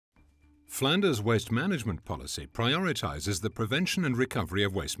Flanders' waste management policy prioritizes the prevention and recovery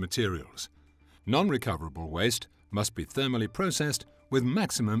of waste materials. Non-recoverable waste must be thermally processed with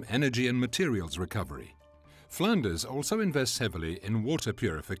maximum energy and materials recovery. Flanders also invests heavily in water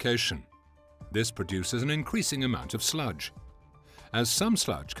purification. This produces an increasing amount of sludge. As some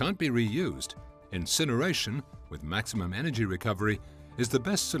sludge can't be reused, incineration, with maximum energy recovery, is the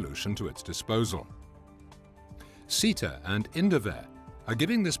best solution to its disposal. Sita and Indaver are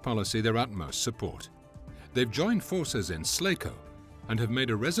giving this policy their utmost support. They've joined forces in SLECO and have made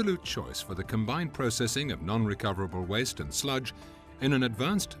a resolute choice for the combined processing of non-recoverable waste and sludge in an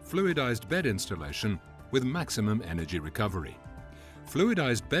advanced fluidized bed installation with maximum energy recovery.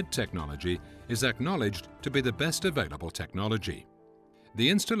 Fluidized bed technology is acknowledged to be the best available technology. The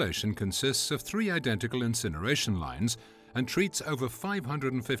installation consists of 3 identical incineration lines and treats over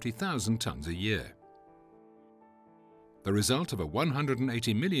 550,000 tonnes a year. The result of a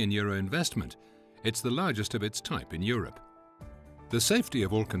 €180 million investment, it's the largest of its type in Europe. The safety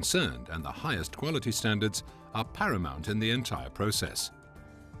of all concerned and the highest quality standards are paramount in the entire process.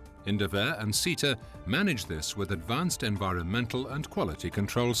 Indaver and Sita manage this with advanced environmental and quality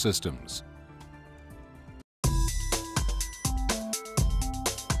control systems.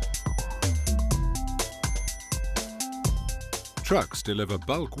 Trucks deliver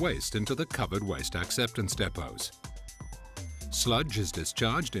bulk waste into the covered waste acceptance depots. Sludge is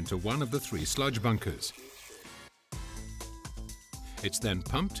discharged into one of the 3 sludge bunkers. It's then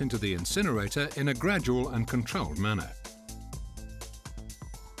pumped into the incinerator in a gradual and controlled manner.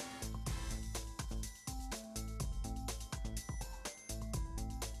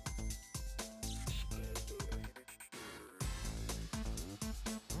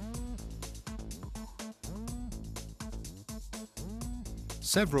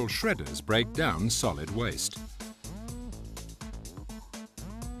 Several shredders break down solid waste.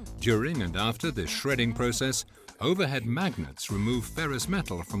 During and after this shredding process, overhead magnets remove ferrous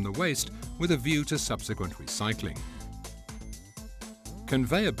metal from the waste with a view to subsequent recycling.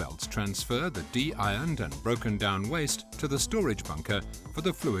 Conveyor belts transfer the de-ironed and broken down waste to the storage bunker for the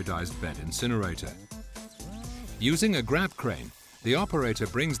fluidized bed incinerator. Using a grab crane, the operator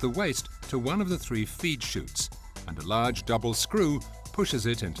brings the waste to one of the 3 feed chutes, and a large double screw pushes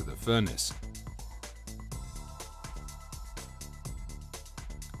it into the furnace.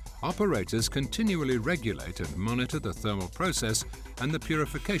 Operators continually regulate and monitor the thermal process and the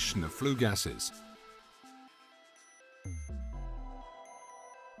purification of flue gases.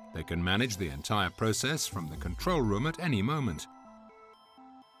 They can manage the entire process from the control room at any moment.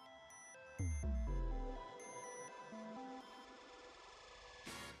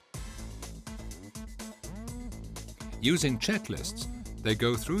 Using checklists, they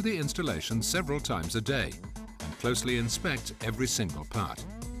go through the installation several times a day and closely inspect every single part.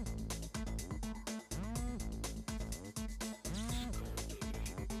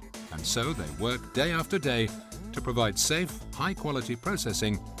 And so they work day after day to provide safe, high-quality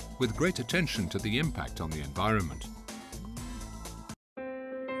processing with great attention to the impact on the environment.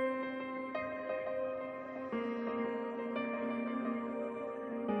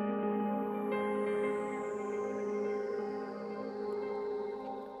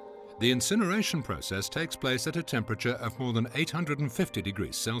 The incineration process takes place at a temperature of more than 850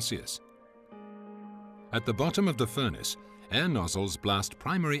 degrees Celsius. At the bottom of the furnace, air nozzles blast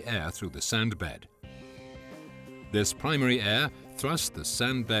primary air through the sand bed. This primary air thrusts the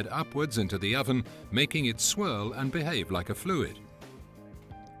sand bed upwards into the oven, making it swirl and behave like a fluid.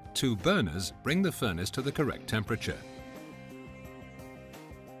 2 burners bring the furnace to the correct temperature.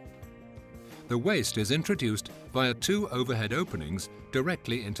 The waste is introduced via 2 overhead openings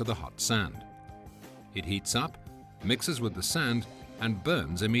directly into the hot sand. It heats up, mixes with the sand, and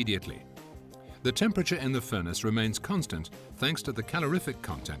burns immediately. The temperature in the furnace remains constant thanks to the calorific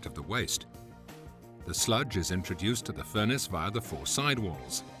content of the waste. The sludge is introduced to the furnace via the 4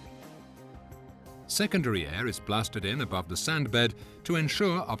 sidewalls. Secondary air is blasted in above the sand bed to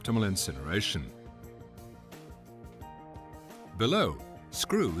ensure optimal incineration. Below,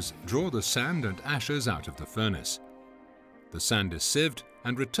 screws draw the sand and ashes out of the furnace. The sand is sieved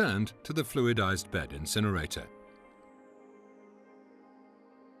and returned to the fluidized bed incinerator.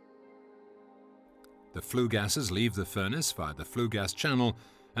 The flue gases leave the furnace via the flue gas channel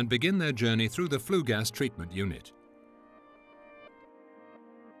and begin their journey through the flue gas treatment unit.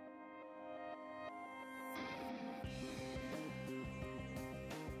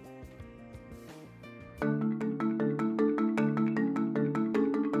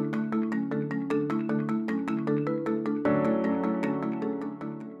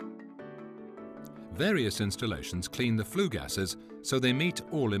 Various installations clean the flue gases so they meet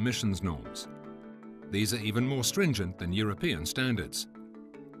all emissions norms. These are even more stringent than European standards.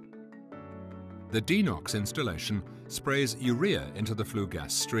 The DeNOx installation sprays urea into the flue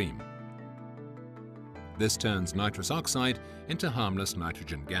gas stream. This turns nitrous oxide into harmless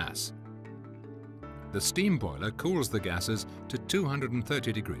nitrogen gas. The steam boiler cools the gases to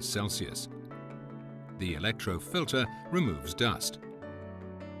 230 degrees Celsius. The electrofilter removes dust.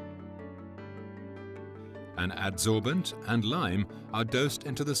 An adsorbent and lime are dosed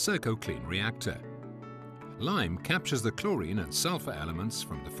into the SLECO clean reactor. Lime captures the chlorine and sulfur elements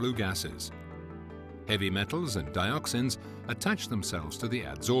from the flue gases. Heavy metals and dioxins attach themselves to the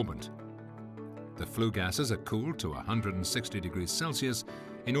adsorbent. The flue gases are cooled to 160 degrees Celsius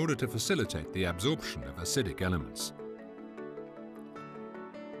in order to facilitate the absorption of acidic elements.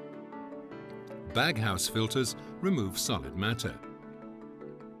 Baghouse filters remove solid matter.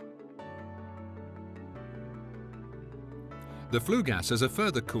 The flue gases are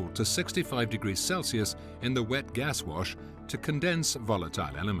further cooled to 65 degrees Celsius in the wet gas wash to condense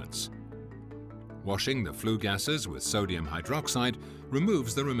volatile elements. Washing the flue gases with sodium hydroxide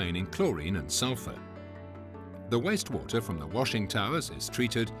removes the remaining chlorine and sulfur. The wastewater from the washing towers is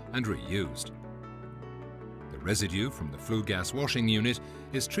treated and reused. The residue from the flue gas washing unit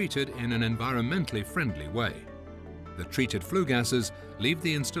is treated in an environmentally friendly way. The treated flue gases leave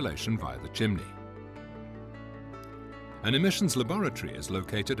the installation via the chimney. An emissions laboratory is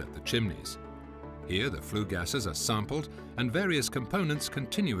located at the chimneys. Here the flue gases are sampled and various components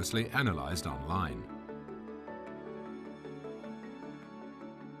continuously analysed online.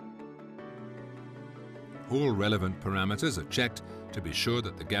 All relevant parameters are checked to be sure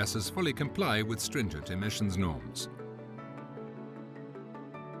that the gases fully comply with stringent emissions norms.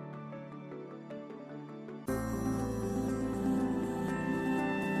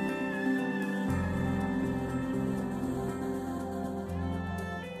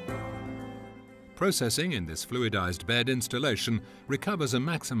 Processing in this fluidized bed installation recovers a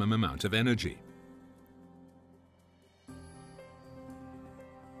maximum amount of energy.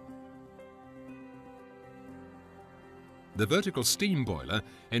 The vertical steam boiler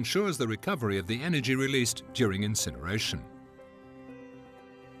ensures the recovery of the energy released during incineration.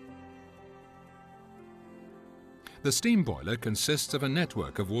 The steam boiler consists of a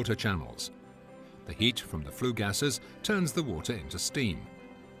network of water channels. The heat from the flue gases turns the water into steam.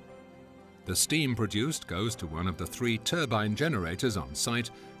 The steam produced goes to one of the 3 turbine generators on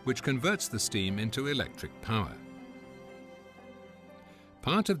site, which converts the steam into electric power.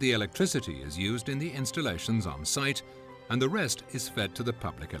 Part of the electricity is used in the installations on site, and the rest is fed to the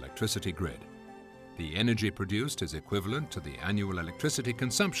public electricity grid. The energy produced is equivalent to the annual electricity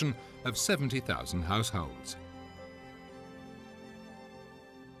consumption of 70,000 households.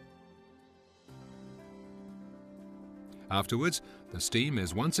 Afterwards, the steam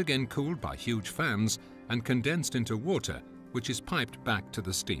is once again cooled by huge fans and condensed into water, which is piped back to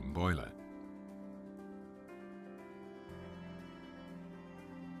the steam boiler.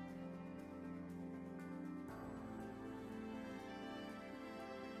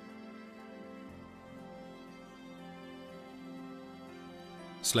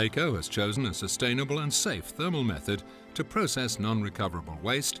 SLECO has chosen a sustainable and safe thermal method to process non-recoverable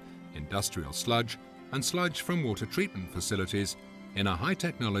waste, industrial sludge, and sludge from water treatment facilities in a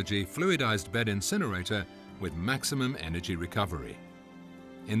high-technology fluidized bed incinerator with maximum energy recovery.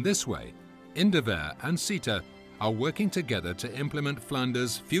 In this way, Indaver and Sita are working together to implement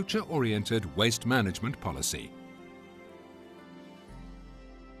Flanders' future-oriented waste management policy.